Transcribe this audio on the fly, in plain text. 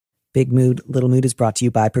Big Mood, Little Mood is brought to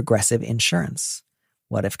you by Progressive Insurance.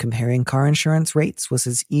 What if comparing car insurance rates was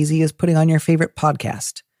as easy as putting on your favorite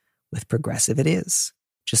podcast? With Progressive, it is.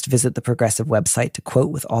 Just visit the Progressive website to quote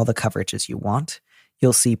with all the coverages you want.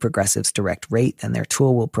 You'll see Progressive's direct rate, and their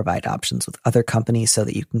tool will provide options with other companies so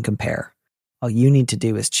that you can compare. All you need to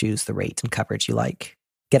do is choose the rate and coverage you like.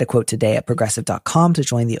 Get a quote today at Progressive.com to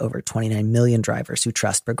join the over 29 million drivers who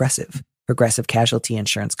trust Progressive. Progressive Casualty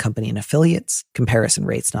Insurance Company and Affiliates. Comparison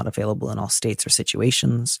rates not available in all states or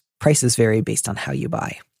situations. Prices vary based on how you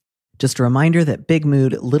buy. Just a reminder that Big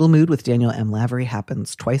Mood, Little Mood with Daniel M. Lavery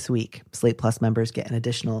happens twice a week. Slate Plus members get an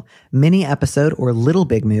additional mini episode or Little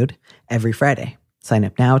Big Mood every Friday. Sign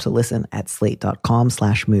up now to listen at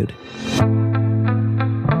slate.com/mood.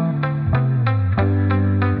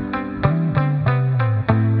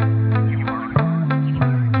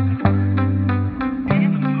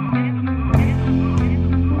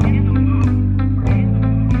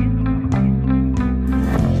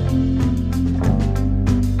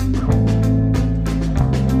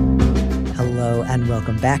 And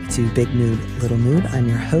welcome back to Big Mood, Little Mood. I'm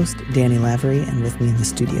your host, Danny Lavery, and with me in the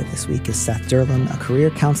studio this week is Seth Dirlam, a career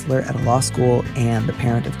counselor at a law school and the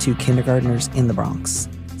parent of 2 kindergartners in the Bronx.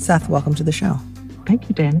 Seth, welcome to the show. Thank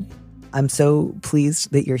you, Danny. I'm so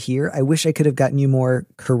pleased that you're here. I wish I could have gotten you more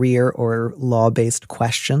career or law-based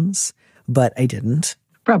questions, but I didn't.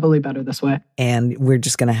 Probably better this way. And we're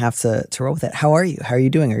just going to have to roll with it. How are you? How are you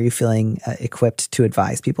doing? Are you feeling equipped to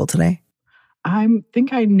advise people today? I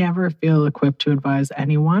think I never feel equipped to advise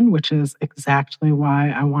anyone, which is exactly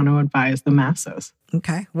why I want to advise the masses.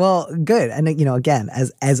 Okay, well, good. And, again,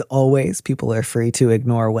 as always, people are free to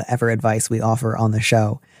ignore whatever advice we offer on the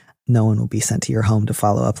show. No one will be sent to your home to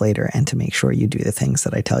follow up later and to make sure you do the things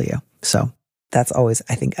that I tell you. So that's always,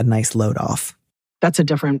 I think, a nice load off. That's a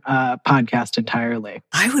different podcast entirely.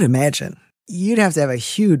 I would imagine. You'd have to have a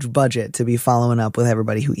huge budget to be following up with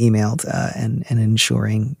everybody who emailed and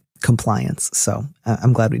ensuring compliance. So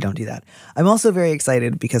I'm glad we don't do that. I'm also very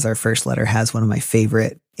excited because our first letter has one of my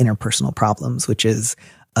favorite interpersonal problems, which is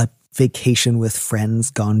a vacation with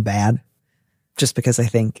friends gone bad. Just because I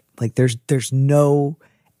think there's no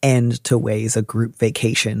end to ways a group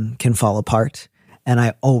vacation can fall apart. And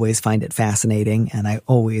I always find it fascinating, and I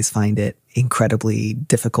always find it incredibly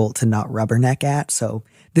difficult to not rubberneck at. So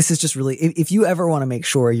this is just really, if you ever want to make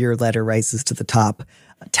sure your letter rises to the top,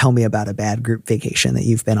 tell me about a bad group vacation that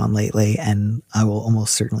you've been on lately, and I will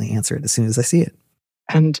almost certainly answer it as soon as I see it.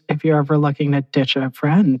 And if you're ever looking to ditch a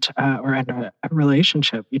friend or end a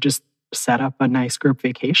relationship, you just set up a nice group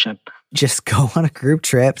vacation. Just go on a group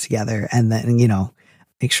trip together, and then,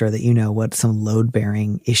 make sure that you know what some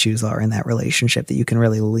load-bearing issues are in that relationship that you can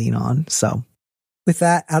really lean on. So with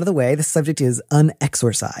that out of the way, the subject is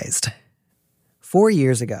unexorcised. 4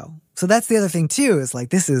 years ago. So that's the other thing too, is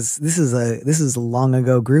this is a long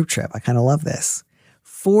ago group trip. I kind of love this.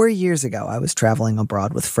 4 years ago, I was traveling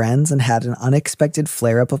abroad with friends and had an unexpected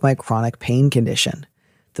flare-up of my chronic pain condition.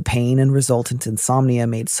 The pain and resultant insomnia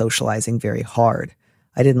made socializing very hard.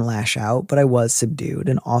 I didn't lash out, but I was subdued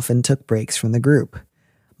and often took breaks from the group.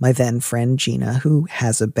 My then friend Gina, who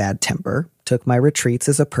has a bad temper, took my retreats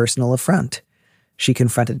as a personal affront. She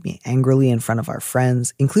confronted me angrily in front of our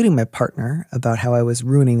friends, including my partner, about how I was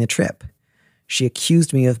ruining the trip. She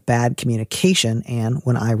accused me of bad communication and,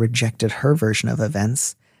 when I rejected her version of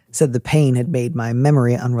events, said the pain had made my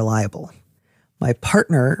memory unreliable. My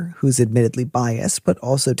partner, who's admittedly biased but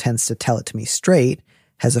also tends to tell it to me straight,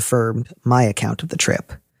 has affirmed my account of the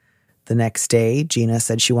trip. The next day, Gina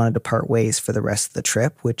said she wanted to part ways for the rest of the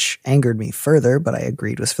trip, which angered me further, but I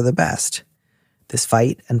agreed was for the best. This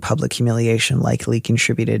fight and public humiliation likely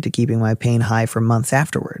contributed to keeping my pain high for months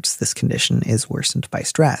afterwards. This condition is worsened by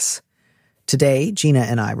stress. Today, Gina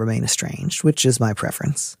and I remain estranged, which is my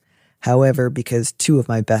preference. However, because 2 of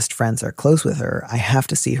my best friends are close with her, I have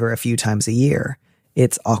to see her a few times a year.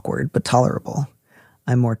 It's awkward, but tolerable.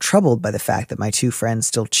 I'm more troubled by the fact that my 2 friends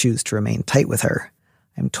still choose to remain tight with her.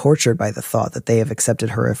 I'm tortured by the thought that they have accepted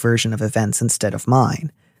her version of events instead of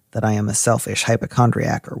mine, that I am a selfish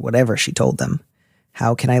hypochondriac or whatever she told them.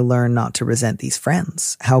 How can I learn not to resent these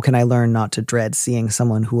friends? How can I learn not to dread seeing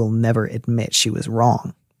someone who will never admit she was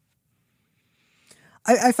wrong?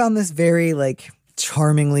 I found this very,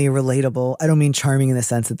 charmingly relatable. I don't mean charming in the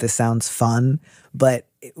sense that this sounds fun, but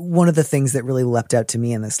one of the things that really leapt out to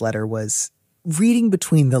me in this letter was reading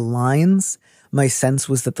between the lines. My sense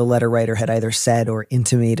was that the letter writer had either said or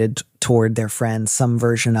intimated toward their friends some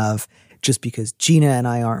version of, just because Gina and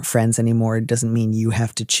I aren't friends anymore doesn't mean you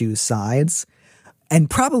have to choose sides. And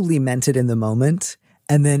probably meant it in the moment.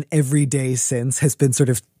 And then every day since has been sort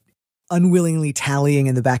of unwillingly tallying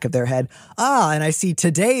in the back of their head. And I see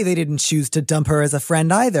today they didn't choose to dump her as a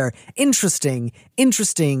friend either. Interesting,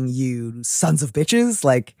 you sons of bitches.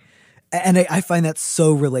 Like, and I find that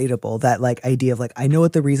so relatable, that like idea of like, I know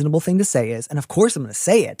what the reasonable thing to say is, and of course I'm going to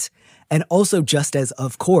say it. And also just as,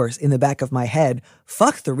 of course, in the back of my head,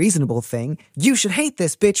 fuck the reasonable thing. You should hate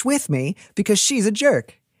this bitch with me because she's a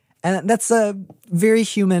jerk. And that's a very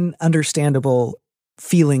human, understandable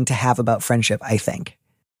feeling to have about friendship, I think.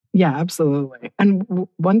 Yeah, absolutely. And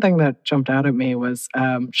one thing that jumped out at me was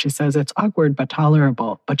she says it's awkward but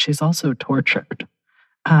tolerable, but she's also tortured.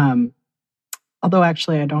 Although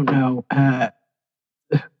actually, I don't know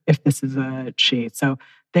if this is a she. So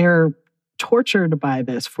they're tortured by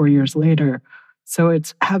this 4 years later. So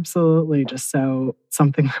it's absolutely just so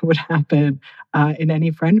something that would happen in any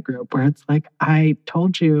friend group where it's like, I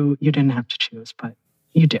told you you didn't have to choose, but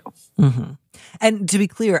you do. Mm-hmm. And to be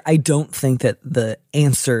clear, I don't think that the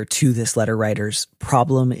answer to this letter writer's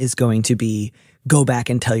problem is going to be go back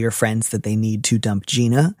and tell your friends that they need to dump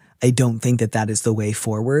Gina. I don't think that that is the way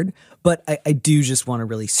forward. But I do just want to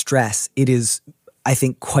really stress it is, I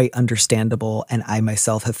think, quite understandable. And I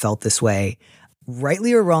myself have felt this way,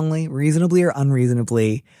 rightly or wrongly, reasonably or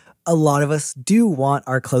unreasonably. A lot of us do want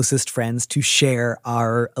our closest friends to share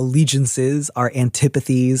our allegiances, our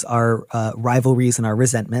antipathies, our rivalries, and our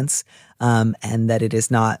resentments, and that it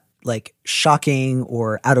is not like shocking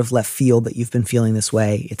or out of left field that you've been feeling this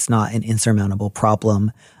way. It's not an insurmountable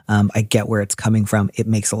problem. I get where it's coming from. It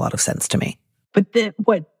makes a lot of sense to me. But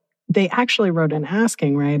what they actually wrote in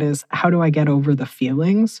asking, right, is how do I get over the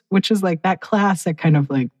feelings? Which is like that classic kind of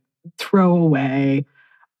like throwaway,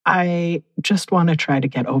 I just want to try to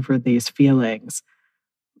get over these feelings.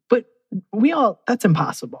 But that's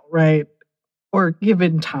impossible, right? Or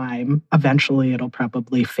given time, eventually it'll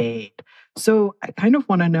probably fade. So I kind of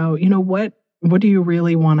want to know, what do you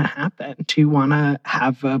really want to happen? Do you want to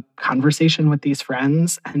have a conversation with these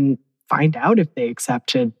friends and find out if they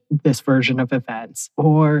accepted this version of events?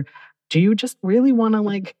 Or do you just really want to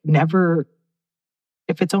like never,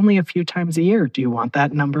 if it's only a few times a year, do you want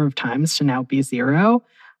that number of times to now be 0?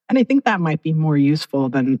 And I think that might be more useful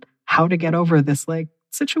than how to get over this like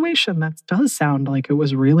situation that does sound like it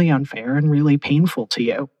was really unfair and really painful to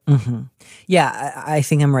you. Mm-hmm. Yeah, I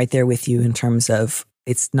think I'm right there with you in terms of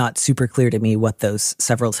it's not super clear to me what those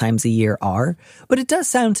several times a year are, but it does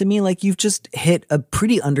sound to me like you've just hit a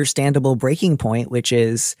pretty understandable breaking point, which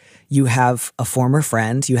is you have a former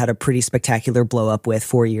friend you had a pretty spectacular blow up with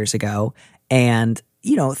 4 years ago, and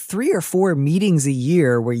 3 or 4 meetings a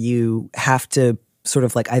year where you have to sort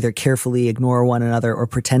of like either carefully ignore one another or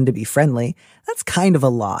pretend to be friendly. That's kind of a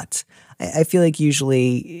lot. I feel like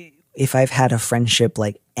usually if I've had a friendship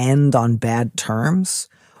like end on bad terms,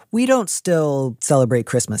 we don't still celebrate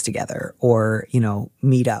Christmas together or,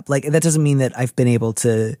 meet up. Like that doesn't mean that I've been able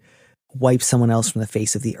to wipe someone else from the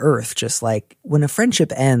face of the earth. Just like when a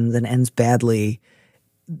friendship ends and ends badly,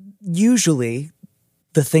 usually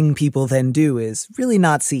the thing people then do is really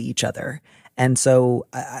not see each other. And so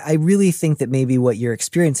I really think that maybe what you're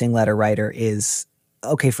experiencing, letter writer, is,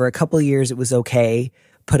 okay, for a couple of years it was okay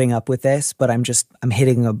putting up with this, but I'm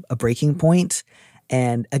hitting a breaking point.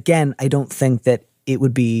 And again, I don't think that it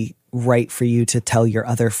would be right for you to tell your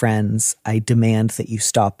other friends, I demand that you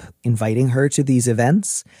stop inviting her to these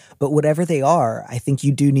events. But whatever they are, I think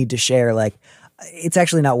you do need to share, like, it's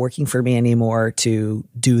actually not working for me anymore to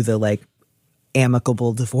do the like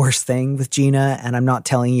amicable divorce thing with Gina. And I'm not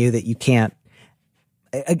telling you that you can't.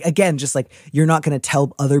 Again, just like you're not going to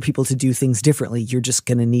tell other people to do things differently. You're just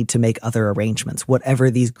going to need to make other arrangements,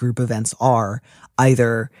 whatever these group events are,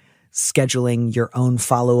 either scheduling your own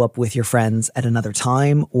follow-up with your friends at another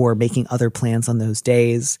time or making other plans on those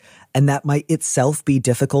days. And that might itself be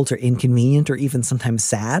difficult or inconvenient or even sometimes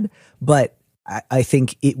sad. But I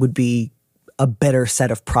think it would be a better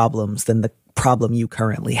set of problems than the problem you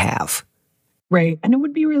currently have. Right. And it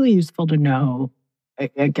would be really useful to know,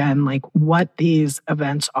 again, like what these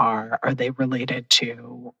events are. Are they related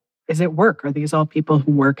to, is it work? Are these all people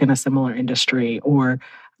who work in a similar industry or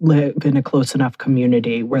live in a close enough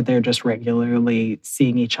community where they're just regularly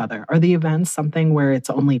seeing each other? Are the events something where it's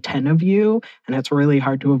only 10 of you and it's really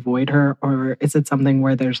hard to avoid her? Or is it something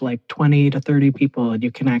where there's like 20 to 30 people and you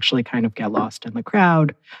can actually kind of get lost in the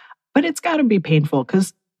crowd? But it's got to be painful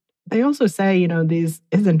because they also say, these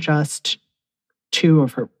isn't just two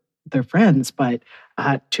of their friends, but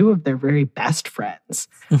two of their very best friends.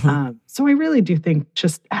 Mm-hmm. So I really do think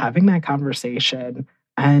just having that conversation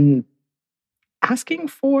and asking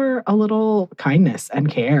for a little kindness and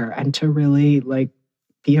care and to really like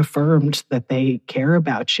be affirmed that they care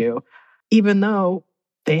about you, even though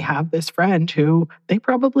they have this friend who they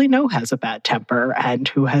probably know has a bad temper and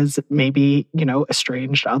who has maybe,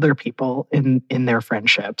 estranged other people in their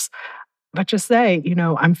friendships. But just say,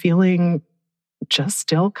 I'm feeling just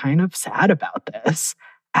still kind of sad about this.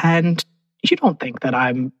 And you don't think that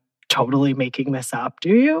I'm totally making this up, do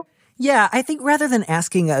you? Yeah, I think rather than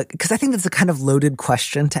asking because I think that's a kind of loaded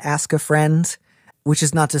question to ask a friend, which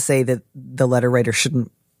is not to say that the letter writer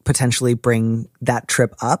shouldn't potentially bring that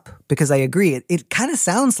trip up, because I agree. It kind of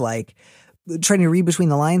sounds like, trying to read between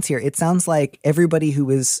the lines here, it sounds like everybody who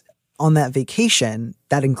was on that vacation,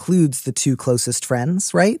 that includes the two closest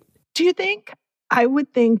friends, right? Do you think? I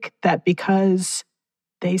would think that because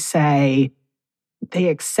they say they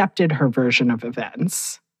accepted her version of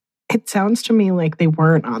events, it sounds to me like they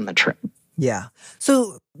weren't on the trip. Yeah.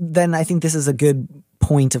 So then I think this is a good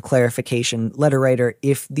point of clarification. Letter writer,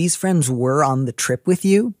 if these friends were on the trip with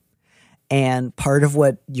you, and part of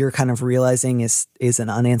what you're kind of realizing is an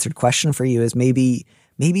unanswered question for you, is maybe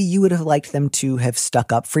you would have liked them to have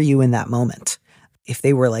stuck up for you in that moment. If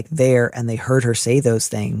they were like there and they heard her say those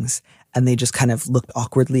things and they just kind of looked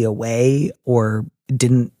awkwardly away or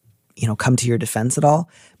didn't, come to your defense at all,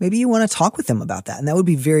 maybe you want to talk with them about that. And that would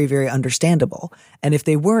be very, very understandable. And if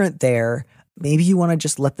they weren't there, maybe you want to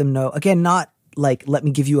just let them know, again, not like, let me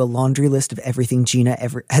give you a laundry list of everything Gina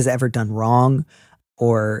has ever done wrong,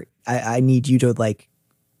 or I need you to like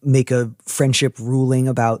make a friendship ruling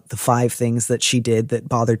about the 5 things that she did that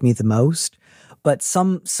bothered me the most. But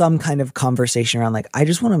some kind of conversation around like, I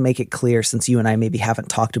just want to make it clear, since you and I maybe haven't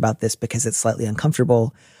talked about this because it's slightly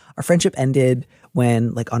uncomfortable. Our friendship ended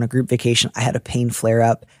when, like, on a group vacation, I had a pain flare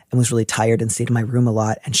up and was really tired and stayed in my room a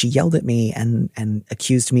lot. And she yelled at me and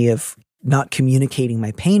accused me of not communicating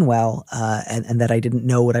my pain well, and that I didn't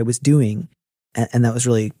know what I was doing. And that was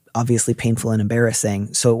really obviously painful and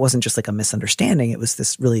embarrassing. So it wasn't just like a misunderstanding. It was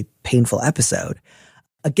this really painful episode.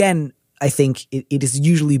 Again, I think it is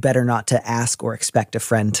usually better not to ask or expect a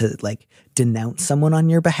friend to like denounce someone on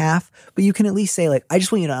your behalf, but you can at least say like, I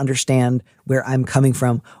just want you to understand where I'm coming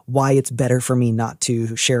from, why it's better for me not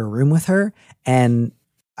to share a room with her. And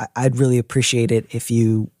I'd really appreciate it if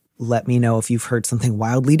you let me know if you've heard something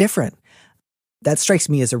wildly different. That strikes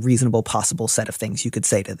me as a reasonable possible set of things you could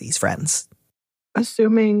say to these friends.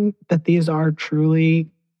 Assuming that these are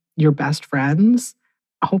truly your best friends,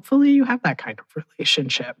 hopefully you have that kind of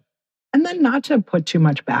relationship. And then, not to put too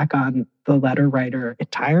much back on the letter writer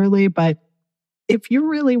entirely, but if you're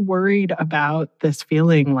really worried about this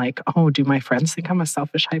feeling like, oh, do my friends think I'm a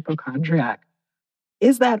selfish hypochondriac?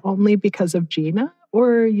 Is that only because of Gina?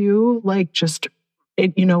 Or are you like just,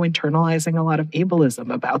 internalizing a lot of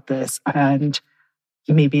ableism about this? And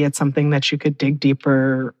maybe it's something that you could dig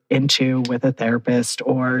deeper into with a therapist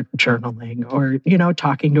or journaling or,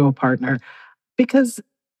 talking to a partner. Because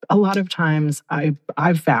a lot of times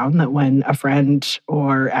I've found that when a friend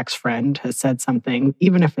or ex-friend has said something,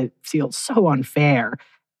 even if it feels so unfair,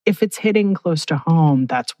 if it's hitting close to home,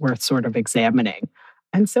 that's worth sort of examining.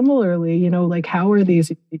 And similarly, like how are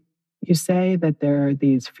these, you say that there are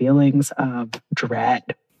these feelings of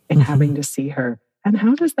dread in having to see her. And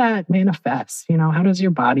how does that manifest? How does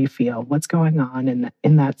your body feel? What's going on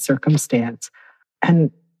in that circumstance? And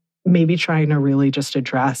maybe trying to really just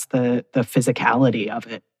address the physicality of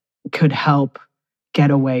it could help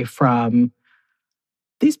get away from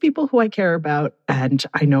these people who I care about and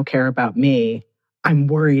I know care about me. I'm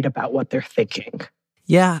worried about what they're thinking.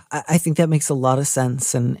 Yeah, I think that makes a lot of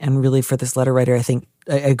sense. And really for this letter writer, I think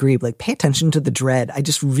I agree. Like, pay attention to the dread. I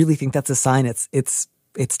just really think that's a sign. It's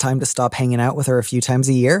time to stop hanging out with her a few times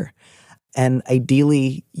a year. And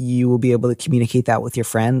ideally, you will be able to communicate that with your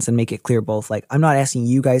friends and make it clear both, like, I'm not asking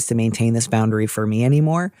you guys to maintain this boundary for me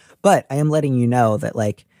anymore, but I am letting you know that,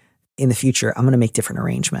 like, in the future, I'm going to make different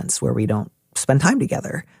arrangements where we don't spend time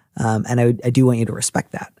together. And I do want you to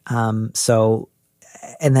respect that. So,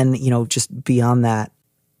 and then, just beyond that,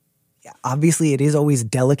 obviously it is always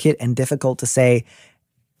delicate and difficult to say,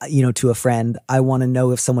 to a friend, I want to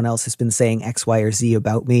know if someone else has been saying X, Y, or Z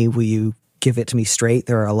about me. Will you give it to me straight?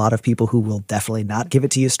 There are a lot of people who will definitely not give it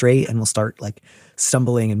to you straight and will start like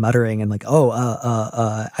stumbling and muttering and like,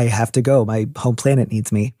 I have to go. My home planet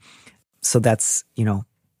needs me. So that's,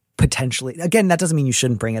 potentially, again, that doesn't mean you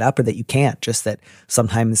shouldn't bring it up or that you can't, just that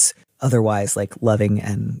sometimes otherwise like loving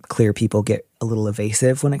and clear people get a little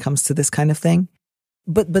evasive when it comes to this kind of thing.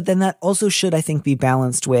 But then that also should, I think, be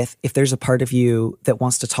balanced with, if there's a part of you that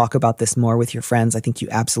wants to talk about this more with your friends, I think you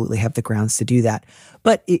absolutely have the grounds to do that.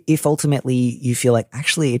 But if ultimately you feel like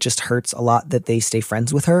actually it just hurts a lot that they stay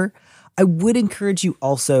friends with her, I would encourage you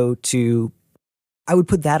also to, I would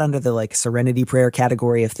put that under the like serenity prayer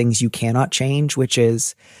category of things you cannot change, which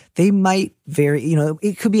is they might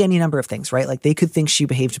it could be any number of things, right? Like they could think she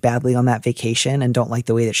behaved badly on that vacation and don't like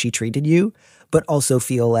the way that she treated you, but also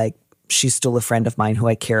feel like she's still a friend of mine who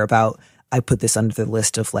I care about. I put this under the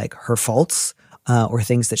list of like her faults or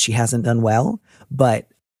things that she hasn't done well, but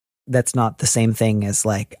that's not the same thing as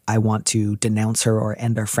like I want to denounce her or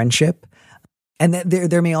end our friendship. And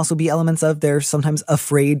there may also be elements of they're sometimes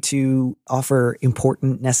afraid to offer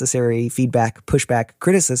important, necessary feedback, pushback,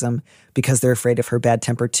 criticism because they're afraid of her bad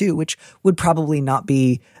temper too, which would probably not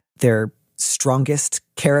be their strongest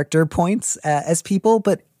character points as people,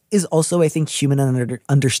 but is also, I think, human and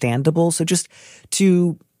understandable. So just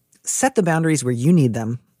to set the boundaries where you need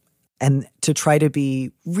them and to try to be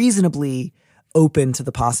reasonably open to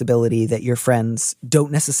the possibility that your friends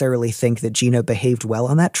don't necessarily think that Gina behaved well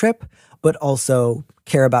on that trip, but also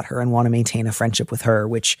care about her and want to maintain a friendship with her,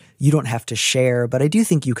 which you don't have to share, but I do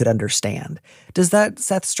think you could understand. Does that,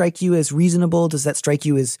 Seth, strike you as reasonable? Does that strike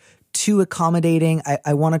you as too accommodating?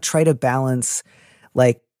 I want to try to balance,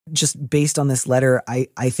 like, just based on this letter,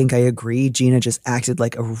 I think I agree. Gina just acted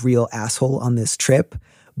like a real asshole on this trip,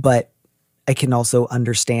 but I can also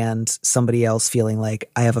understand somebody else feeling like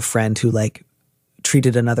I have a friend who like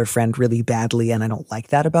treated another friend really badly and I don't like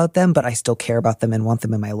that about them, but I still care about them and want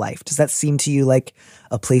them in my life. Does that seem to you like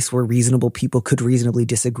a place where reasonable people could reasonably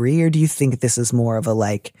disagree? Or do you think this is more of a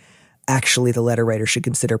like, actually the letter writer should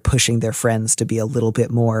consider pushing their friends to be a little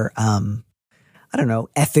bit more,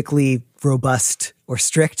 ethically robust or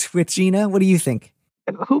strict with Gina? What do you think?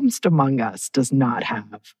 Whomst among us does not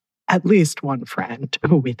have at least one friend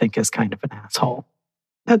who we think is kind of an asshole?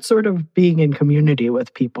 That's sort of being in community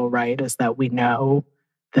with people, right? Is that we know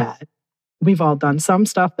that we've all done some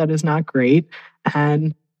stuff that is not great.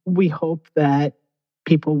 And we hope that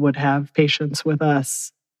people would have patience with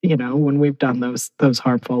us, when we've done those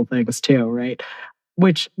harmful things too, right?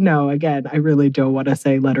 Which, no, again, I really don't want to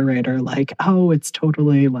say letter writer like, oh, it's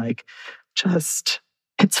totally like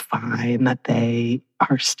it's fine that they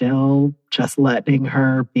are still just letting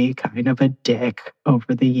her be kind of a dick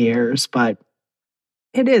over the years. But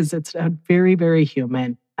it's a very, very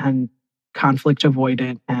human and conflict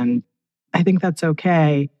avoidant. And I think that's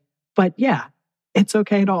okay. But yeah, it's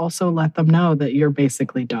okay to also let them know that you're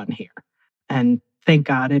basically done here. And thank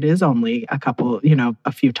God it is only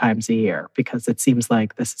a few times a year, because it seems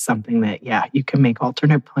like this is something that, yeah, you can make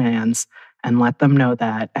alternate plans and let them know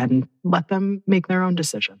that and let them make their own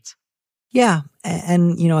decisions. Yeah.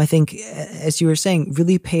 And, I think, as you were saying,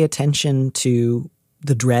 really pay attention to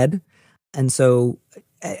the dread. And so,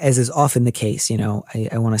 as is often the case,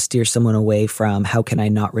 I want to steer someone away from how can I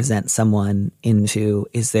not resent someone into,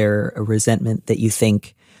 is there a resentment that you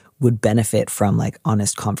think would benefit from like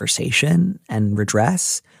honest conversation and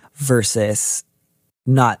redress versus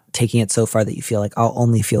not taking it so far that you feel like I'll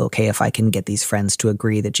only feel okay if I can get these friends to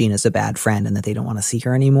agree that Gina's a bad friend and that they don't want to see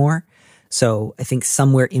her anymore. So I think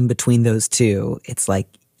somewhere in between those two, it's like,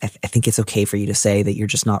 I think it's okay for you to say that you're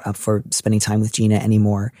just not up for spending time with Gina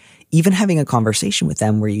anymore. Even having a conversation with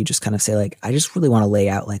them where you just kind of say like, I just really want to lay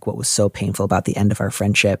out like what was so painful about the end of our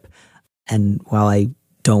friendship. And while I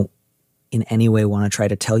don't in any way want to try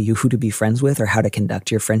to tell you who to be friends with or how to conduct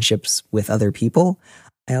your friendships with other people,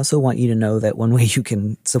 I also want you to know that one way you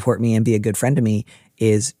can support me and be a good friend to me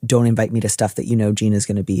is don't invite me to stuff that Gina's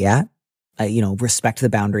going to be at. Respect the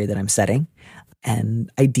boundary that I'm setting. And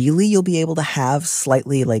ideally, you'll be able to have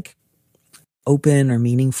slightly like open or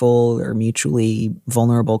meaningful or mutually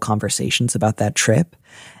vulnerable conversations about that trip.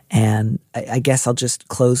 And I guess I'll just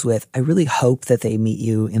close with, I really hope that they meet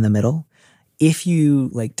you in the middle. If you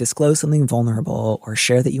like disclose something vulnerable or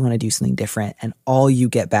share that you want to do something different and all you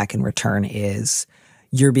get back in return is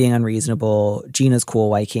you're being unreasonable, Gina's cool,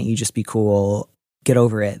 why can't you just be cool, get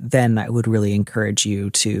over it, then I would really encourage you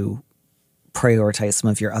to prioritize some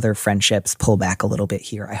of your other friendships, pull back a little bit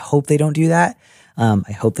here. I hope they don't do that.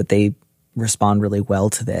 I hope that they respond really well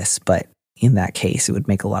to this, but in that case, it would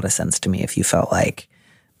make a lot of sense to me if you felt like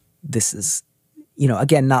this is,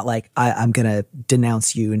 again, not like I'm going to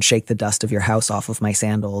denounce you and shake the dust of your house off of my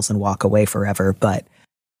sandals and walk away forever, but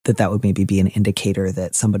that would maybe be an indicator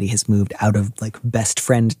that somebody has moved out of like best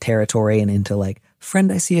friend territory and into like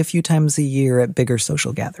friend I see a few times a year at bigger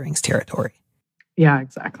social gatherings territory. Yeah,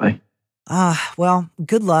 exactly. Well,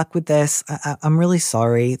 good luck with this. I'm really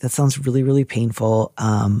sorry. That sounds really, really painful.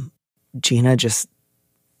 Gina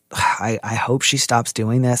I hope she stops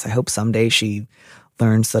doing this. I hope someday she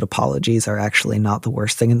learns that apologies are actually not the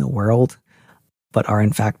worst thing in the world, but are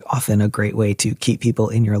in fact often a great way to keep people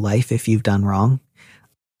in your life if you've done wrong,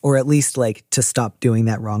 or at least like to stop doing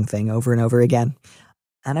that wrong thing over and over again.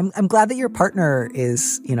 And I'm glad that your partner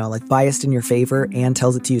is, like biased in your favor and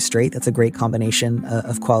tells it to you straight. That's a great combination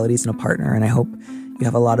of qualities in a partner. And I hope you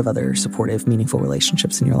have a lot of other supportive, meaningful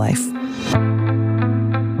relationships in your life.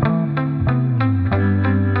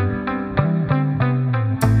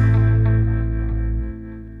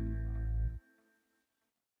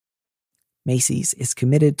 Macy's is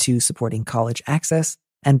committed to supporting college access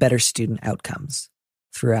and better student outcomes.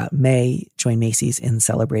 Throughout May, join Macy's in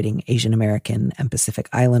celebrating Asian American and Pacific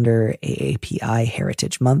Islander AAPI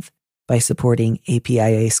Heritage Month by supporting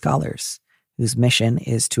APIA Scholars, whose mission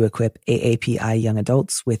is to equip AAPI young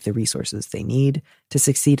adults with the resources they need to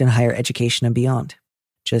succeed in higher education and beyond.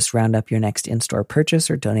 Just round up your next in-store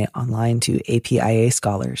purchase or donate online to APIA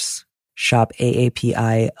Scholars. Shop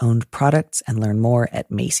AAPI-owned products and learn more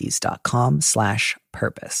at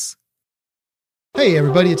macys.com/purpose. Hey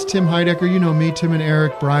everybody, it's Tim Heidecker. You know me, Tim and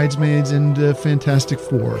Eric, Bridesmaids, and Fantastic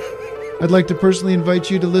Four. I'd like to personally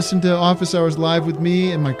invite you to listen to Office Hours Live with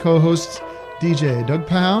me and my co-hosts, DJ Doug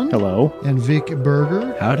Pound. Hello. And Vic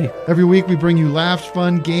Berger. Howdy. Every week we bring you laughs,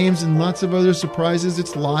 fun, games, and lots of other surprises.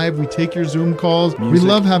 It's live. We take your Zoom calls. Music. We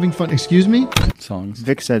love having fun. Excuse me? Songs.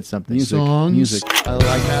 Vic said something. Music. Songs. Music. I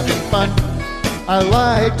like having fun. I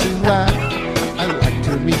like to laugh. I like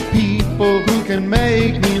to meet people who can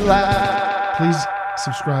make me laugh. Please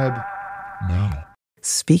subscribe now.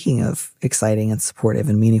 Speaking of exciting and supportive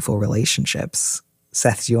and meaningful relationships,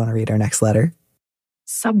 Seth, do you want to read our next letter?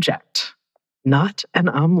 Subject: not an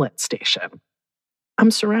omelet station.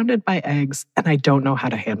 I'm surrounded by eggs and I don't know how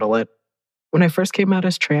to handle it. When I first came out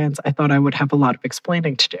as trans, I thought I would have a lot of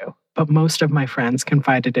explaining to do, but most of my friends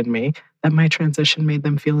confided in me that my transition made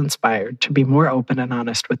them feel inspired to be more open and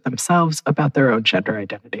honest with themselves about their own gender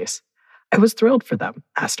identities. I was thrilled for them,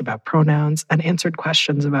 asked about pronouns, and answered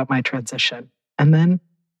questions about my transition. And then,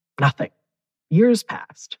 nothing. Years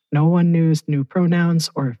passed. No one used new pronouns,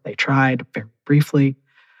 or if they tried, very briefly.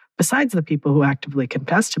 Besides the people who actively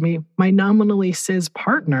confess to me, my nominally cis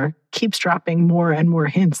partner keeps dropping more and more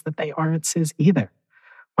hints that they aren't cis either.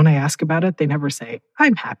 When I ask about it, they never say,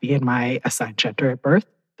 I'm happy in my assigned gender at birth.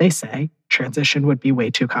 They say, transition would be way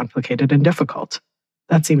too complicated and difficult.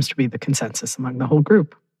 That seems to be the consensus among the whole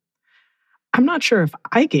group. I'm not sure if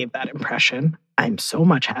I gave that impression. I'm so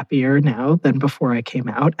much happier now than before I came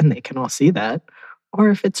out, and they can all see that. Or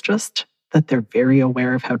if it's just that they're very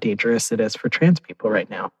aware of how dangerous it is for trans people right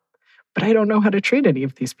now. But I don't know how to treat any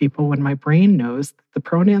of these people when my brain knows that the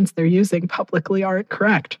pronouns they're using publicly aren't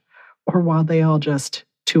correct. Or while they all just,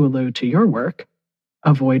 to allude to your work,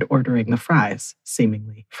 avoid ordering the fries,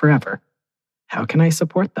 seemingly forever. How can I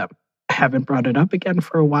support them? I haven't brought it up again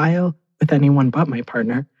for a while with anyone but my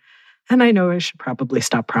partner. And I know I should probably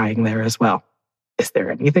stop prying there as well. Is there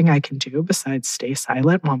anything I can do besides stay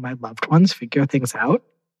silent while my loved ones figure things out?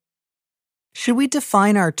 Should we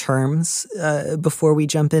define our terms before we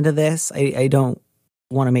jump into this? I don't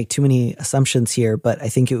want to make too many assumptions here, but I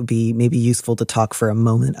think it would be maybe useful to talk for a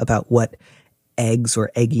moment about what eggs or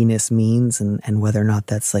egginess means and whether or not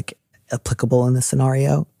that's like applicable in this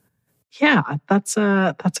scenario. Yeah, that's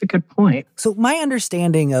a good point. So my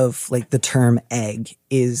understanding of like the term egg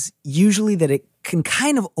is usually that it can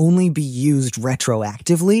kind of only be used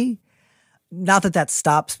retroactively. Not that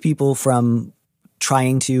stops people from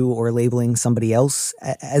trying to or labeling somebody else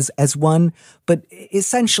as one, but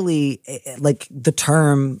essentially like the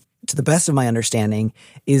term, to the best of my understanding,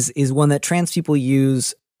 is one that trans people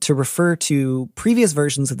use to refer to previous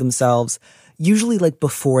versions of themselves, usually like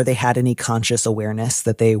before they had any conscious awareness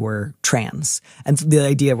that they were trans. And so the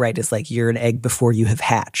idea, right, is like you're an egg before you have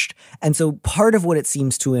hatched. And so part of what it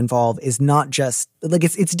seems to involve is not just like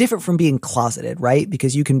it's different from being closeted, right?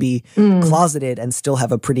 Because you can be closeted and still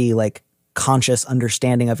have a pretty like conscious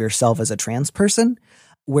understanding of yourself as a trans person.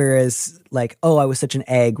 Whereas like, oh, I was such an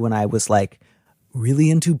egg when I was like really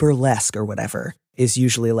into burlesque or whatever, is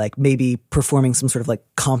usually like maybe performing some sort of like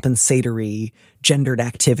compensatory gendered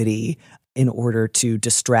activity in order to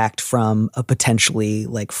distract from a potentially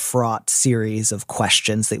like fraught series of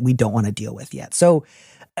questions that we don't want to deal with yet. So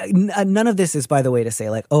none of this is, by the way, to say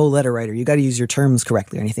like, oh, letter writer, you got to use your terms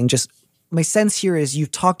correctly or anything. Just my sense here is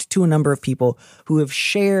you've talked to a number of people who have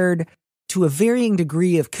shared to a varying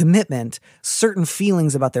degree of commitment certain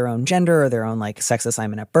feelings about their own gender or their own like sex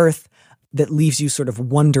assignment at birth that leaves you sort of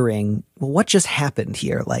wondering, well, what just happened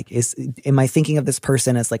here? Like, am I thinking of this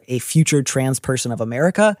person as like a future trans person of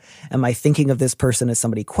America? Am I thinking of this person as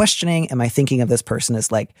somebody questioning? Am I thinking of this person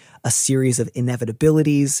as like a series of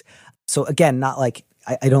inevitabilities? So again, not like,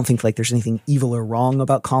 I don't think like there's anything evil or wrong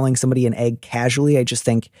about calling somebody an egg casually. I just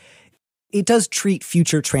think it does treat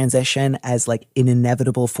future transition as like an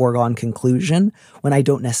inevitable foregone conclusion when I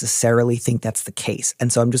don't necessarily think that's the case.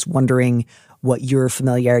 And so I'm just wondering what your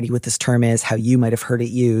familiarity with this term is, how you might have heard it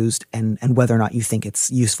used, and whether or not you think it's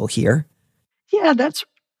useful here. Yeah, that's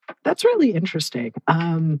really interesting.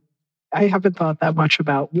 I haven't thought that much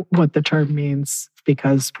about what the term means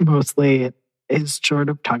because mostly it is sort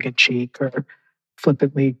of tongue-in-cheek or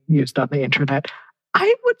flippantly used on the internet.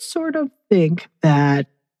 I would sort of think that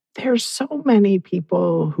there's so many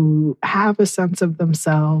people who have a sense of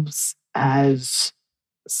themselves as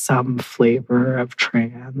some flavor of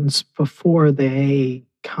trans before they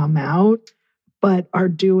come out, but are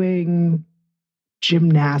doing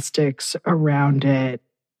gymnastics around it,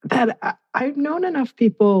 that I've known enough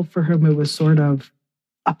people for whom it was sort of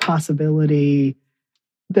a possibility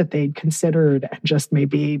that they'd considered and just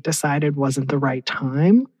maybe decided wasn't the right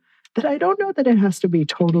time, that I don't know that it has to be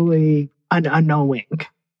totally unknowing.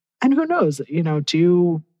 And who knows,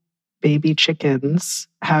 do baby chickens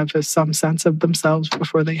have some sense of themselves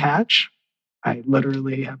before they hatch? I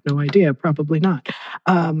literally have no idea. Probably not.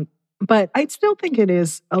 But I still think it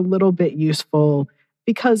is a little bit useful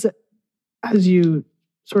because, as you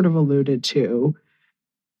sort of alluded to,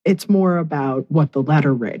 it's more about what the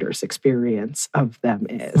letter writer's experience of them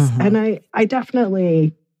is. Mm-hmm. And I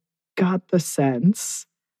definitely got the sense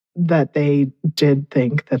that they did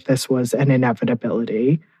think that this was an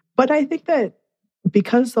inevitability. But I think that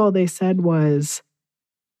because all they said was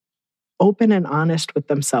open and honest with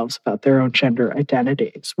themselves about their own gender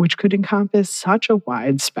identities, which could encompass such a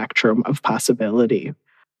wide spectrum of possibility,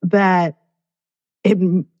 that it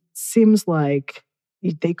seems like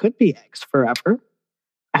they could be eggs forever.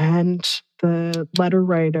 And the letter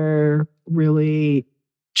writer really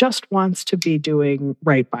just wants to be doing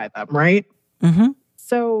right by them, right? Mm-hmm.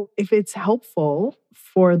 So if it's helpful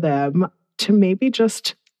for them to maybe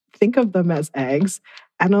just think of them as eggs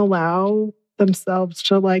and allow themselves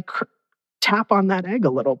to tap on that egg a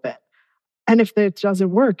little bit. And if it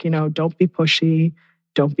doesn't work, don't be pushy,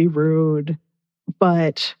 don't be rude.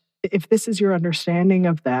 But if this is your understanding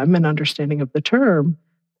of them and understanding of the term,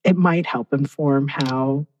 it might help inform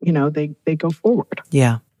how, they go forward.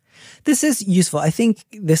 Yeah. This is useful. I think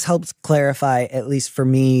this helps clarify, at least for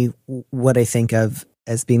me, what I think of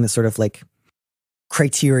as being the sort of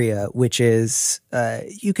criteria, which is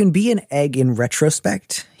you can be an egg in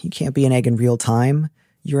retrospect. You can't be an egg in real time.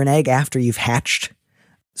 You're an egg after you've hatched.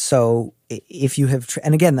 So if you have,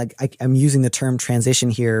 and again, I'm using the term transition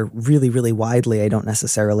here really, really widely. I don't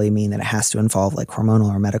necessarily mean that it has to involve hormonal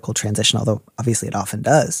or medical transition, although obviously it often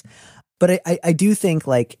does. But I do think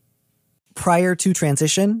prior to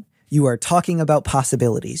transition, you are talking about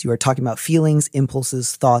possibilities. You are talking about feelings,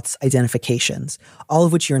 impulses, thoughts, identifications, all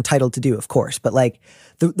of which you're entitled to do, of course. But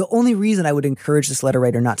the only reason I would encourage this letter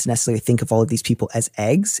writer not to necessarily think of all of these people as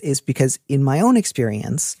eggs is because in my own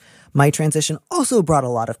experience, my transition also brought a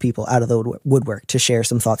lot of people out of the woodwork to share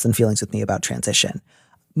some thoughts and feelings with me about transition.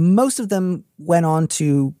 Most of them went on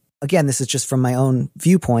to, again, this is just from my own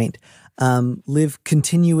viewpoint, live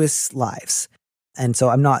continuous lives. And so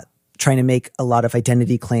I'm not trying to make a lot of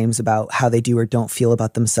identity claims about how they do or don't feel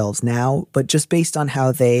about themselves now, but just based on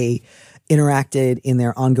how they interacted in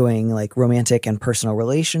their ongoing romantic and personal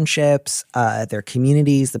relationships, their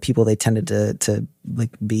communities, the people they tended to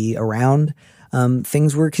be around,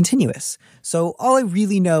 things were continuous. So all I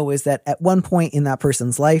really know is that at one point in that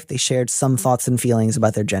person's life, they shared some thoughts and feelings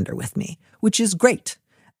about their gender with me, which is great.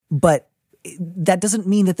 But that doesn't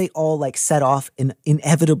mean that they all set off an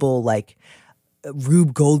inevitable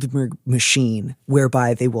Rube Goldberg machine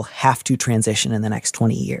whereby they will have to transition in the next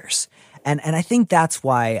 20 years. And I think that's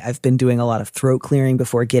why I've been doing a lot of throat clearing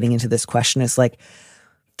before getting into this question. It's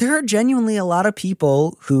there are genuinely a lot of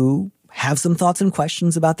people who have some thoughts and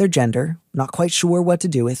questions about their gender, not quite sure what to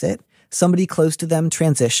do with it. Somebody close to them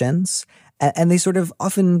transitions, and they sort of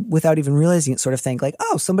often, without even realizing it, sort of think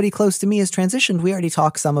oh, somebody close to me has transitioned. We already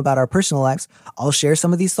talked some about our personal lives. I'll share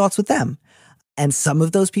some of these thoughts with them. And some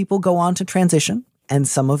of those people go on to transition, and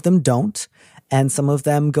some of them don't. And some of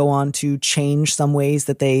them go on to change some ways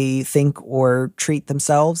that they think or treat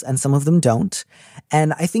themselves, and some of them don't.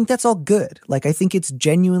 And I think that's all good. I think it's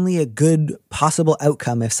genuinely a good possible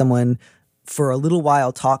outcome if someone for a little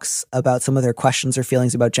while talks about some of their questions or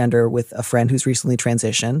feelings about gender with a friend who's recently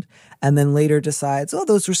transitioned, and then later decides, oh,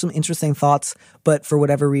 those were some interesting thoughts, but for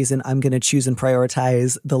whatever reason, I'm going to choose and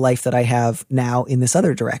prioritize the life that I have now in this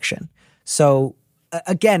other direction. So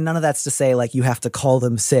again, none of that's to say you have to call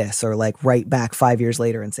them cis or write back 5 years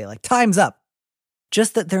later and say time's up.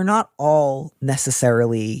 Just that they're not all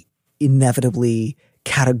necessarily inevitably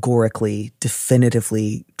categorically,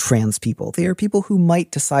 definitively trans people. They are people who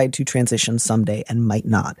might decide to transition someday and might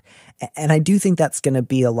not. And I do think that's going to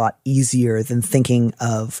be a lot easier than thinking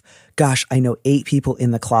of, gosh, I know 8 people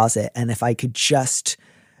in the closet, and if I could just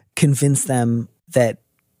convince them that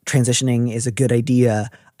transitioning is a good idea,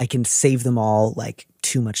 I can save them all like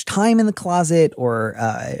too much time in the closet or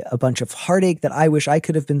a bunch of heartache that I wish I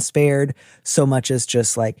could have been spared, so much as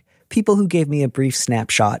just like people who gave me a brief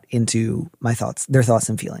snapshot into my thoughts, their thoughts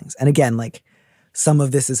and feelings. And again, like some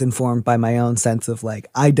of this is informed by my own sense of like,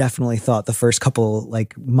 I definitely thought the first couple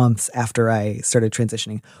like months after I started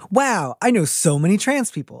transitioning, wow, I know so many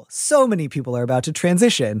trans people. So many people are about to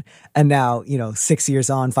transition. And now, 6 years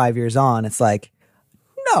on, 5 years on, it's like,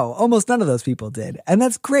 no, almost none of those people did. And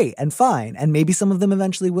that's great and fine. And maybe some of them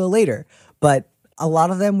eventually will later. But a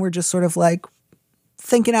lot of them were just sort of like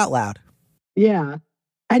thinking out loud. Yeah.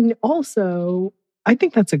 And also, I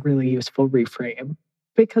think that's a really useful reframe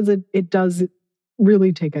because it does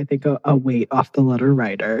really take, I think, a weight off the letter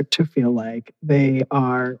writer to feel like they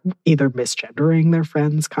are either misgendering their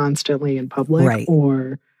friends constantly in public, right,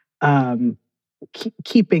 or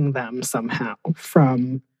keeping them somehow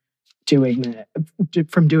from doing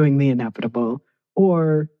the inevitable,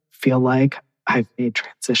 or feel like I've made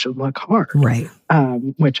transition look hard, right,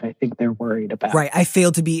 which I think they're worried about. Right, I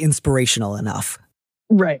failed to be inspirational enough.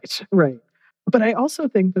 Right. But I also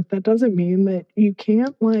think that doesn't mean that you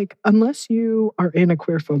can't, like, unless you are in a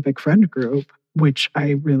queerphobic friend group, which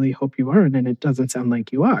I really hope you aren't, and it doesn't sound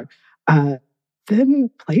like you are, then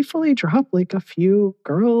playfully drop like a few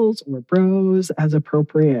girls or bros as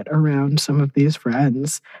appropriate around some of these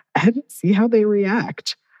friends and see how they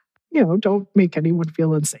react. Don't make anyone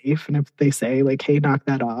feel unsafe. And if they say like, hey, knock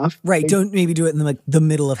that off. Right. Don't maybe do it in the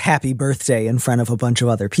middle of happy birthday in front of a bunch of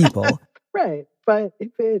other people. Right. But if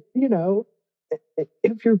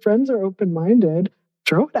if your friends are open-minded,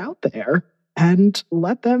 throw it out there and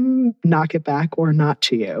let them knock it back or not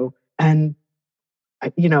to you. And,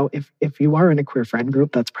 if you are in a queer friend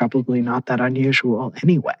group, that's probably not that unusual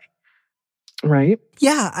anyway. Right?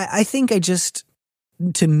 Yeah. I think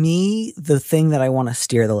to me, the thing that I want to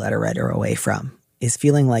steer the letter writer away from is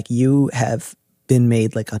feeling like you have been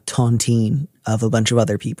made like a tontine of a bunch of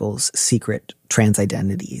other people's secret trans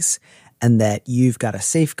identities, and that you've got to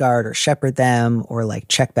safeguard or shepherd them or like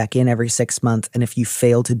check back in every 6 months. And if you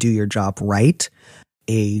fail to do your job right,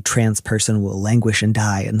 a trans person will languish and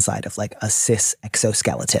die inside of like a cis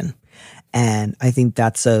exoskeleton. And I think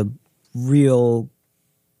that's I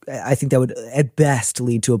think that would at best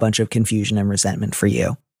lead to a bunch of confusion and resentment for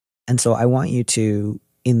you. And so I want you to,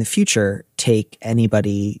 in the future, take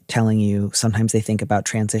anybody telling you sometimes they think about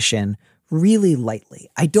transition really lightly.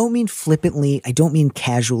 I don't mean flippantly. I don't mean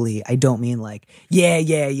casually. I don't mean like,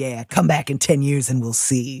 yeah, come back in 10 years and we'll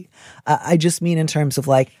see. I just mean in terms of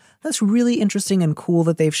like, that's really interesting and cool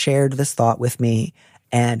that they've shared this thought with me.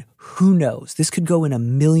 And who knows, this could go in a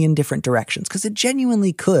million different directions, because it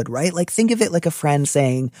genuinely could, right? Like think of it like a friend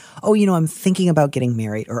saying, oh, I'm thinking about getting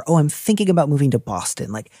married, or, oh, I'm thinking about moving to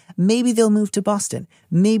Boston. Like maybe they'll move to Boston.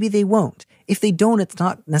 Maybe they won't. If they don't, it's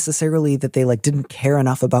not necessarily that they like didn't care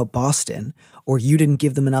enough about Boston or you didn't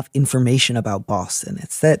give them enough information about Boston.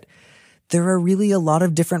 It's that there are really a lot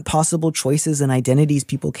of different possible choices and identities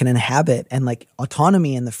people can inhabit, and like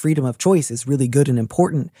autonomy and the freedom of choice is really good and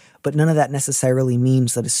important, but none of that necessarily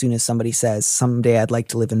means that as soon as somebody says, someday I'd like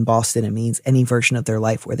to live in Boston, it means any version of their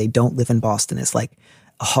life where they don't live in Boston is like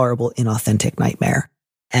a horrible, inauthentic nightmare.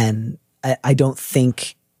 And I don't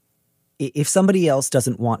think if somebody else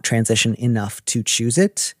doesn't want transition enough to choose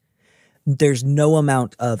it, there's no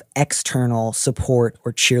amount of external support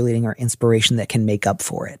or cheerleading or inspiration that can make up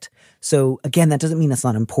for it. So again, that doesn't mean it's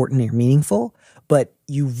not important or meaningful, but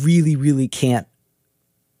you really, really can't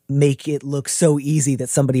make it look so easy that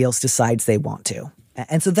somebody else decides they want to.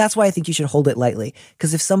 And so that's why I think you should hold it lightly,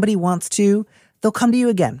 because if somebody wants to, they'll come to you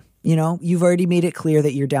again. You've already made it clear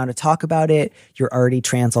that you're down to talk about it. You're already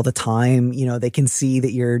trans all the time. They can see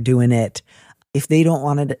that you're doing it. If they don't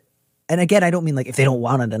want it, and again, I don't mean like if they don't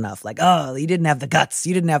want it enough, like, oh, you didn't have the guts,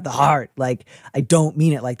 you didn't have the heart. Like, I don't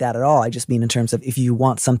mean it like that at all. I just mean in terms of if you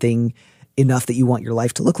want something enough that you want your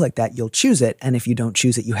life to look like that, you'll choose it. And if you don't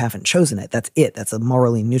choose it, you haven't chosen it. That's it. That's a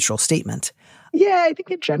morally neutral statement. Yeah, I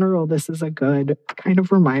think in general, this is a good kind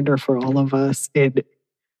of reminder for all of us in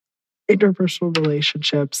interpersonal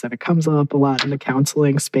relationships, and it comes up a lot in the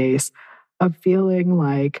counseling space, of feeling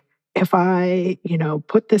like if I,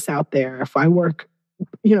 put this out there, if I work,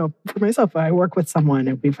 for myself, I work with someone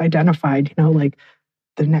and we've identified, like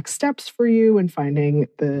the next steps for you and finding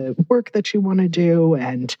the work that you want to do.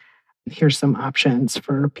 And here's some options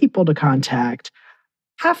for people to contact.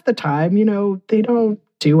 Half the time, they don't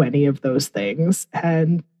do any of those things.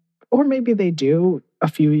 Or maybe they do a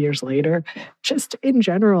few years later. Just in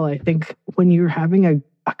general, I think when you're having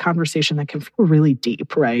a conversation that can feel really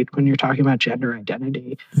deep, right? When you're talking about gender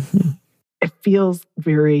identity, it feels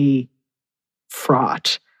very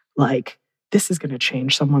fraught, like this is going to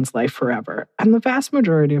change someone's life forever. And the vast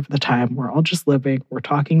majority of the time, we're all just living, we're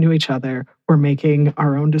talking to each other, we're making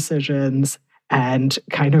our own decisions and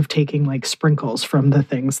kind of taking like sprinkles from the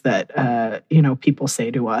things that, people say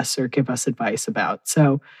to us or give us advice about.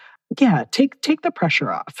 So yeah, take the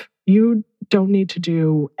pressure off. You don't need to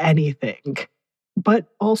do anything. But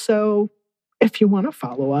also, if you want to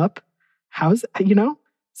follow up, how's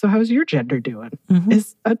your gender doing?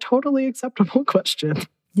 Is a totally acceptable question.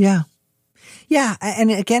 Yeah. Yeah. And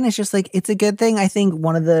again, it's just like, it's a good thing. I think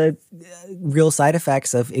one of the real side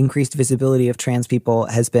effects of increased visibility of trans people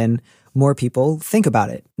has been more people think about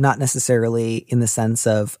it, not necessarily in the sense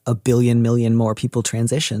of a billion million more people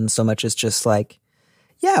transition, so much as just like,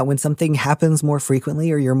 yeah, when something happens more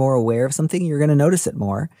frequently or you're more aware of something, you're going to notice it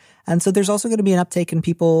more. And so there's also going to be an uptake in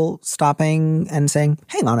people stopping and saying,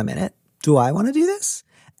 hang on a minute, do I want to do this?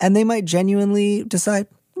 And they might genuinely decide,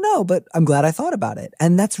 no, but I'm glad I thought about it.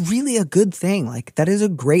 And that's really a good thing. Like, that is a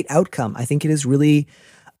great outcome. I think it is really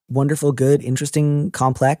wonderful, good, interesting,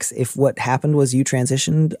 complex. If what happened was you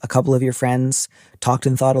transitioned, a couple of your friends talked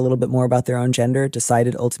and thought a little bit more about their own gender,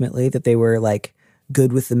 decided ultimately that they were like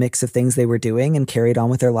good with the mix of things they were doing and carried on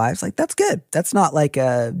with their lives, like that's good. That's not like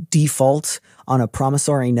a default on a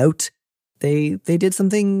promissory note. They did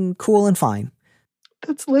something cool and fine.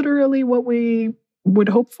 That's literally what we would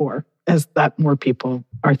hope for, is that more people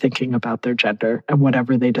are thinking about their gender and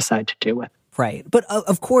whatever they decide to do with. Right. But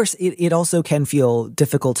of course, it also can feel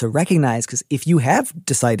difficult to recognize, because if you have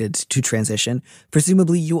decided to transition,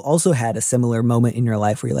 presumably you also had a similar moment in your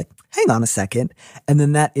life where you're like, hang on a second. And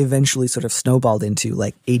then that eventually sort of snowballed into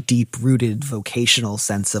like a deep-rooted vocational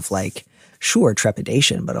sense of like, sure,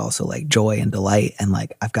 trepidation, but also like joy and delight and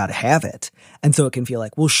like, I've got to have it. And so it can feel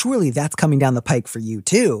like, well, surely that's coming down the pike for you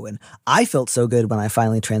too. And I felt so good when I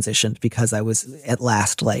finally transitioned because I was at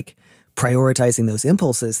last like prioritizing those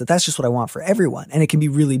impulses, that's just what I want for everyone. And it can be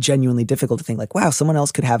really genuinely difficult to think like, wow, someone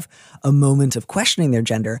else could have a moment of questioning their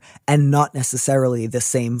gender and not necessarily the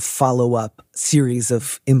same follow-up series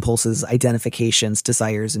of impulses, identifications,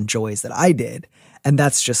 desires, and joys that I did. And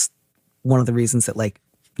that's just one of the reasons that like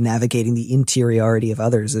navigating the interiority of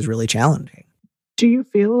others is really challenging. Do you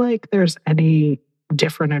feel like there's any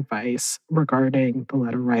different advice regarding the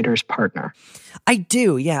letter writer's partner? I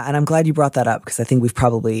do, yeah. And I'm glad you brought that up, because I think we've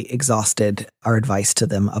probably exhausted our advice to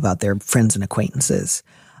them about their friends and acquaintances.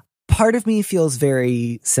 Part of me feels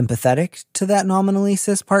very sympathetic to that nominally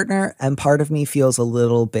cis partner, and part of me feels a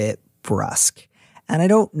little bit brusque. And I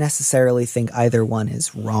don't necessarily think either one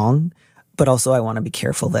is wrong, but also I want to be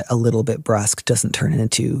careful that a little bit brusque doesn't turn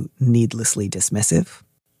into needlessly dismissive.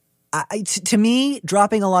 To me,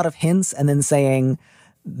 dropping a lot of hints and then saying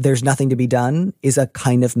there's nothing to be done is a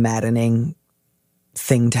kind of maddening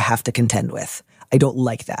thing to have to contend with. I don't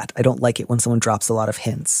like that. I don't like it when someone drops a lot of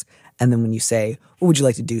hints. And then when you say, well, would you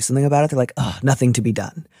like to do something about it? They're like, oh, nothing to be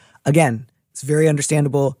done. Again, it's very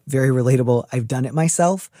understandable, very relatable. I've done it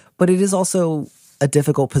myself, but it is also a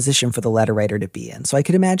difficult position for the letter writer to be in. So I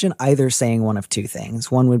could imagine either saying one of two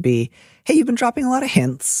things. One would be, hey, you've been dropping a lot of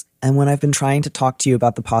hints, and when I've been trying to talk to you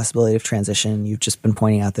about the possibility of transition, you've just been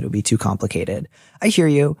pointing out that it would be too complicated. I hear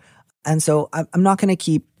you. And so I'm not going to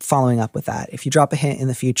keep following up with that. If you drop a hint in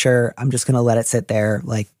the future, I'm just going to let it sit there.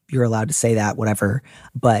 Like, you're allowed to say that, whatever.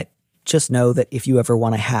 But just know that if you ever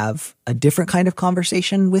want to have a different kind of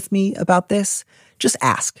conversation with me about this, just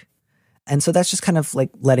ask. And so that's just kind of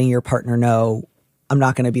like letting your partner know, I'm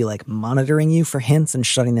not going to be like monitoring you for hints and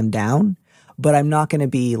shutting them down, but I'm not going to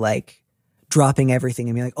be like dropping everything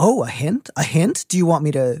and be like, oh, a hint? Do you want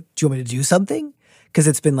me to do something? Because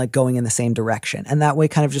it's been like going in the same direction. And that way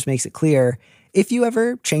kind of just makes it clear, if you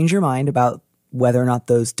ever change your mind about whether or not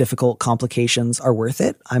those difficult complications are worth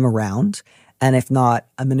it, I'm around. And if not,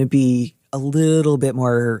 I'm going to be a little bit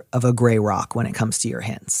more of a gray rock when it comes to your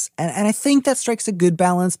hints. And I think that strikes a good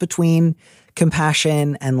balance between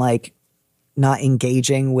compassion and like not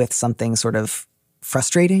engaging with something sort of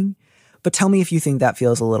frustrating. But tell me if you think that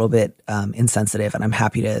feels a little bit insensitive, and I'm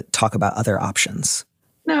happy to talk about other options.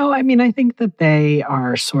 No, I mean, I think that they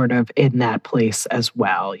are sort of in that place as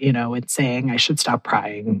well. You know, it's saying I should stop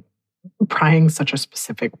prying. Prying such a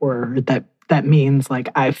specific word that means like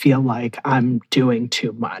I feel like I'm doing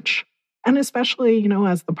too much. And especially, you know,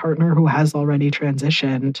 as the partner who has already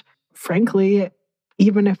transitioned, frankly,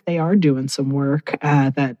 even if they are doing some work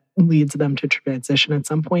that leads them to transition at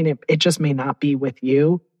some point, it just may not be with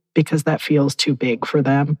you. because that feels too big for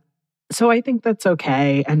them. So I think that's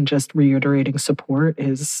okay. And just reiterating support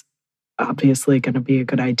is obviously going to be a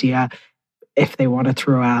good idea. If they want to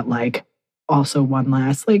throw out like also one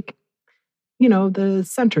last, like, you know, the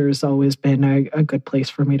center's always been a good place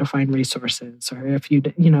for me to find resources. Or if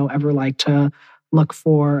you'd, you know, ever like to look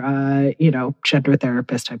for, you know, gender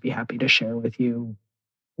therapist, I'd be happy to share with you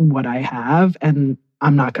what I have. And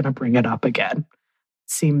I'm not going to bring it up again.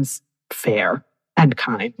 Seems fair and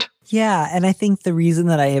kind. Yeah. And I think the reason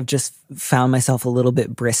that I have just found myself a little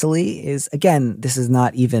bit bristly is, again, this is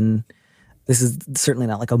certainly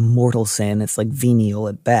not like a mortal sin. It's like venial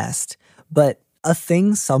at best. But a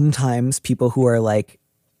thing sometimes people who are like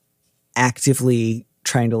actively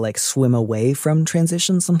trying to like swim away from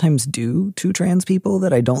transition sometimes do to trans people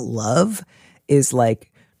that I don't love is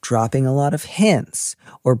like dropping a lot of hints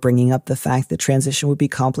or bringing up the fact that transition would be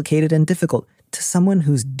complicated and difficult to someone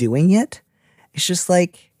who's doing it. It's just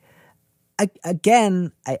like,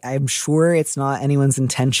 I'm sure it's not anyone's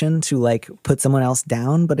intention to like put someone else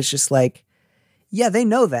down, but it's just like, yeah, they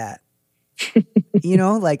know that. You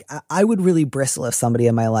know, like I would really bristle if somebody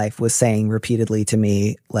in my life was saying repeatedly to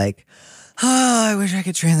me, like, oh, I wish I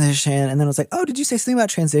could transition. And then I was like, oh, did you say something about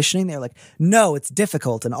transitioning? They're like, no, it's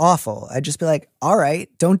difficult and awful. I'd just be like, all right,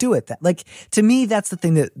 don't do it. Like, to me, that's the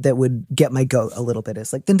thing that would get my goat a little bit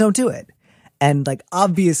is like, then don't do it. And like,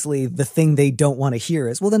 obviously the thing they don't want to hear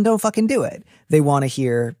is, well, then don't fucking do it. They want to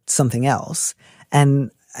hear something else.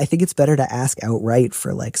 And I think it's better to ask outright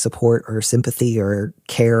for like support or sympathy or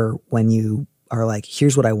care when you are like,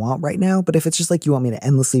 here's what I want right now. But if it's just like, you want me to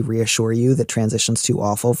endlessly reassure you that transition's too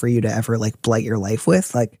awful for you to ever like blight your life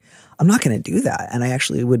with, like, I'm not going to do that. And I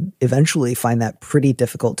actually would eventually find that pretty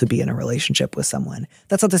difficult to be in a relationship with someone.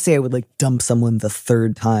 That's not to say I would like dump someone the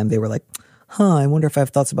third time they were like, I wonder if I have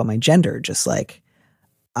thoughts about my gender. Just like,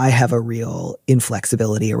 I have a real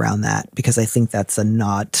inflexibility around that because I think that's a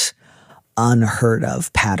not unheard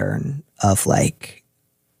of pattern of like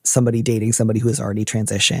somebody dating somebody who has already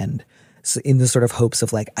transitioned. So in the sort of hopes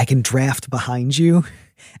of like, I can draft behind you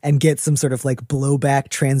and get some sort of like blowback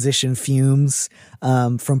transition fumes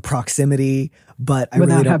from proximity, but I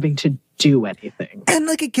without really don't having to do anything. And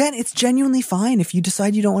like, again, it's genuinely fine. If you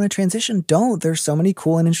decide you don't want to transition, don't. There's so many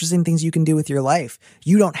cool and interesting things you can do with your life.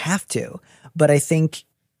 You don't have to. But I think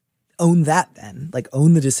own that then. Like,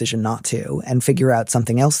 own the decision not to and figure out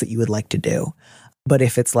something else that you would like to do. But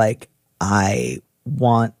if it's like, I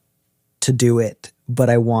want to do it, but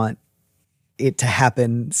I want it to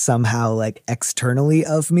happen somehow like externally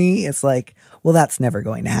of me, it's like, well, that's never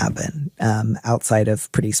going to happen outside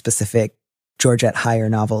of pretty specific Georgette Heyer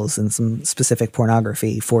novels and some specific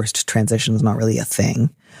pornography. Forced transition is not really a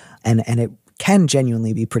thing. And it can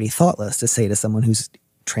genuinely be pretty thoughtless to say to someone who's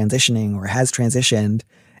transitioning or has transitioned,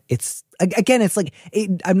 it's, again, it's like,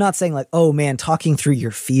 I'm not saying like, oh man, talking through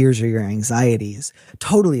your fears or your anxieties,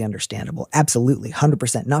 totally understandable. Absolutely.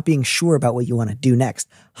 100%. Not being sure about what you want to do next.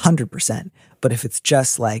 100%. But if it's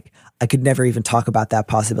just like, I could never even talk about that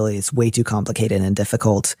possibility, it's way too complicated and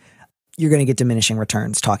difficult, you're going to get diminishing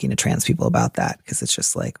returns talking to trans people about that. Because it's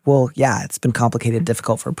just like, well, yeah, it's been complicated and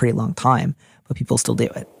difficult for a pretty long time, but people still do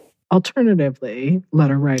it. Alternatively,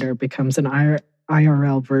 letter writer becomes an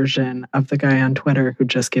IRL version of the guy on Twitter who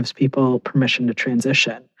just gives people permission to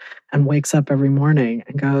transition and wakes up every morning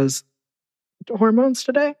and goes, hormones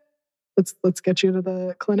today? Let's get you to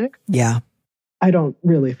the clinic. Yeah. I don't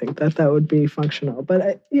really think that would be functional.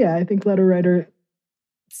 But I think letter writer,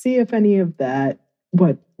 see if any of that,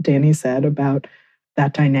 what Danny said about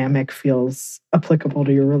that dynamic feels applicable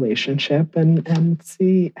to your relationship and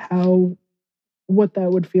see what that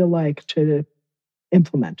would feel like to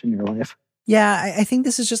implement in your life. Yeah, I think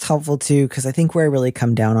this is just helpful too, because I think where I really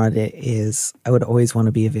come down on it is I would always want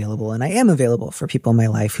to be available, and I am available for people in my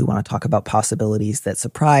life who want to talk about possibilities that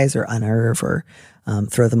surprise or unnerve or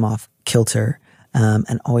throw them off kilter,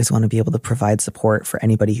 and always want to be able to provide support for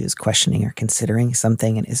anybody who's questioning or considering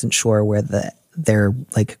something and isn't sure where their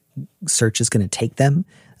like search is going to take them.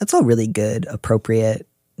 That's all really good, appropriate,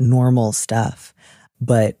 normal stuff.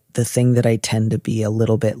 But the thing that I tend to be a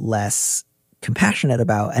little bit less compassionate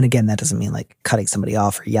about, and again, that doesn't mean like cutting somebody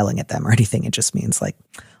off or yelling at them or anything. It just means like,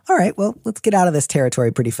 all right, well, let's get out of this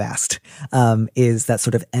territory pretty fast, is that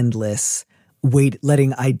sort of endless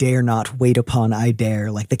letting I dare not wait upon I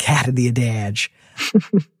dare, like the cat in the adage,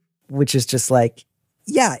 which is just like,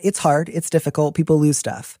 yeah, it's hard. It's difficult. People lose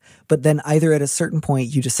stuff. But then either at a certain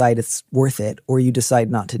point you decide it's worth it or you decide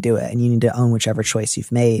not to do it. And you need to own whichever choice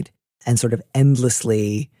you've made and sort of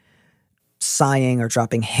endlessly sighing or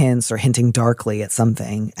dropping hints or hinting darkly at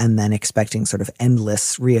something and then expecting sort of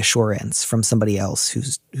endless reassurance from somebody else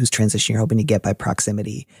whose transition you're hoping to get by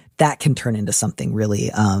proximity, that can turn into something really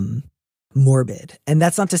morbid. And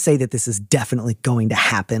that's not to say that this is definitely going to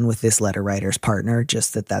happen with this letter writer's partner,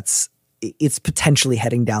 just that it's potentially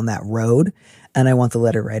heading down that road. And I want the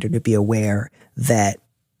letter writer to be aware that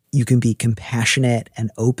you can be compassionate and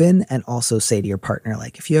open and also say to your partner,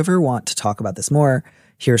 like, if you ever want to talk about this more,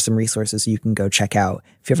 here are some resources you can go check out.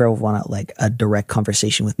 If you ever want like a direct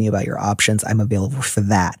conversation with me about your options, I'm available for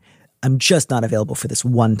that. I'm just not available for this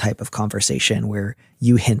one type of conversation where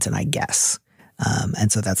you hint and I guess.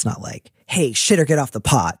 And so that's not like, hey, shit or get off the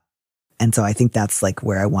pot. And so I think that's like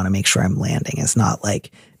where I want to make sure I'm landing. It's not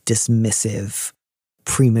like dismissive,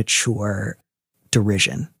 premature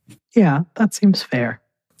derision. Yeah, that seems fair.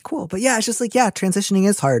 Cool. But yeah, it's just like, transitioning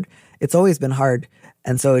is hard. It's always been hard.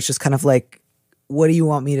 And so it's just kind of like, what do you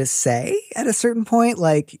want me to say at a certain point?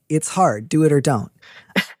 Like, it's hard. Do it or don't.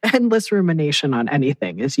 Endless rumination on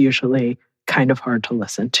anything is usually kind of hard to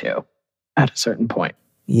listen to at a certain point.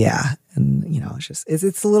 Yeah. And,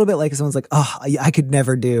 it's a little bit like someone's like, oh, I could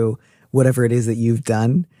never do whatever it is that you've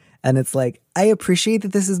done. And it's like, I appreciate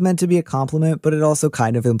that this is meant to be a compliment, but it also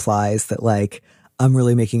kind of implies that like, I'm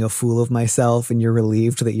really making a fool of myself and you're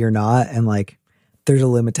relieved that you're not. And like, there's a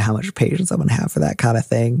limit to how much patience I'm going to have for that kind of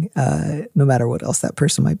thing, no matter what else that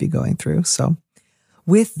person might be going through. So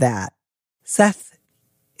with that, Seth,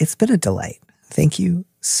 it's been a delight. Thank you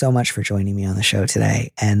so much for joining me on the show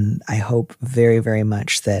today. And I hope very, very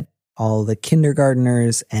much that all the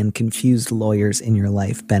kindergartners and confused lawyers in your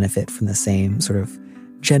life benefit from the same sort of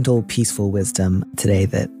gentle, peaceful wisdom today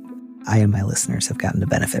that I and my listeners have gotten to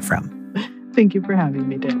benefit from. Thank you for having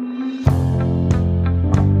me, Dan.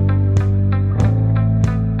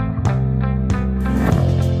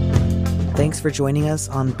 Thanks for joining us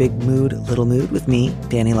on Big Mood, Little Mood with me,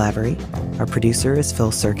 Danny Lavery. Our producer is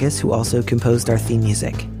Phil Surkis, who also composed our theme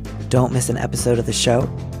music. Don't miss an episode of the show.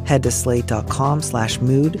 Head to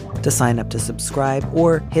slate.com/mood to sign up to subscribe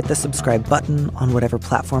or hit the subscribe button on whatever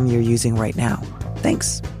platform you're using right now.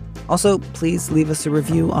 Thanks. Also, please leave us a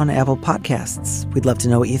review on Apple Podcasts. We'd love to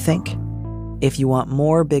know what you think. If you want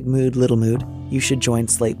more Big Mood, Little Mood, you should join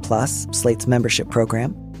Slate Plus, Slate's membership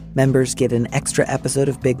program. Members get an extra episode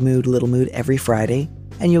of Big Mood, Little Mood every Friday,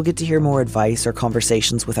 and you'll get to hear more advice or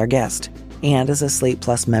conversations with our guest. And as a Slate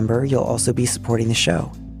Plus member, you'll also be supporting the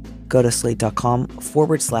show. Go to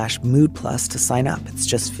slate.com/mood plus to sign up. It's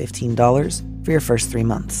just $15 for your first 3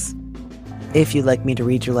 months. If you'd like me to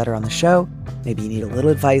read your letter on the show, maybe you need a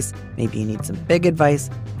little advice, maybe you need some big advice,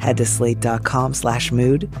 head to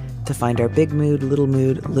slate.com/mood to find our Big Mood, Little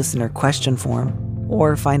Mood listener question form,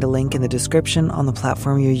 or find a link in the description on the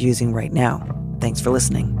platform you're using right now. Thanks for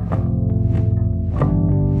listening.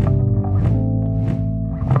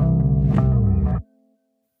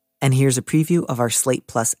 And here's a preview of our Slate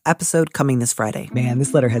Plus episode coming this Friday. Man,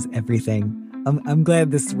 this letter has everything. I'm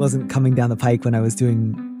glad this wasn't coming down the pike when I was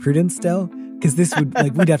doing Prudence still, because this would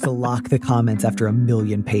we'd have to lock the comments after a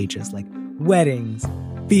million pages, like weddings,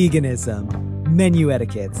 veganism, menu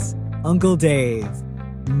etiquettes, Uncle Dave,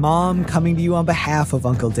 mom coming to you on behalf of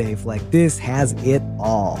Uncle Dave. Like, this has it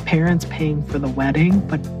all. Parents paying for the wedding,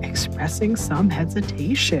 but expressing some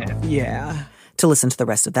hesitation. Yeah. To listen to the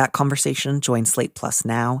rest of that conversation, join Slate Plus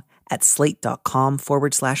now at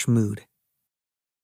slate.com/mood.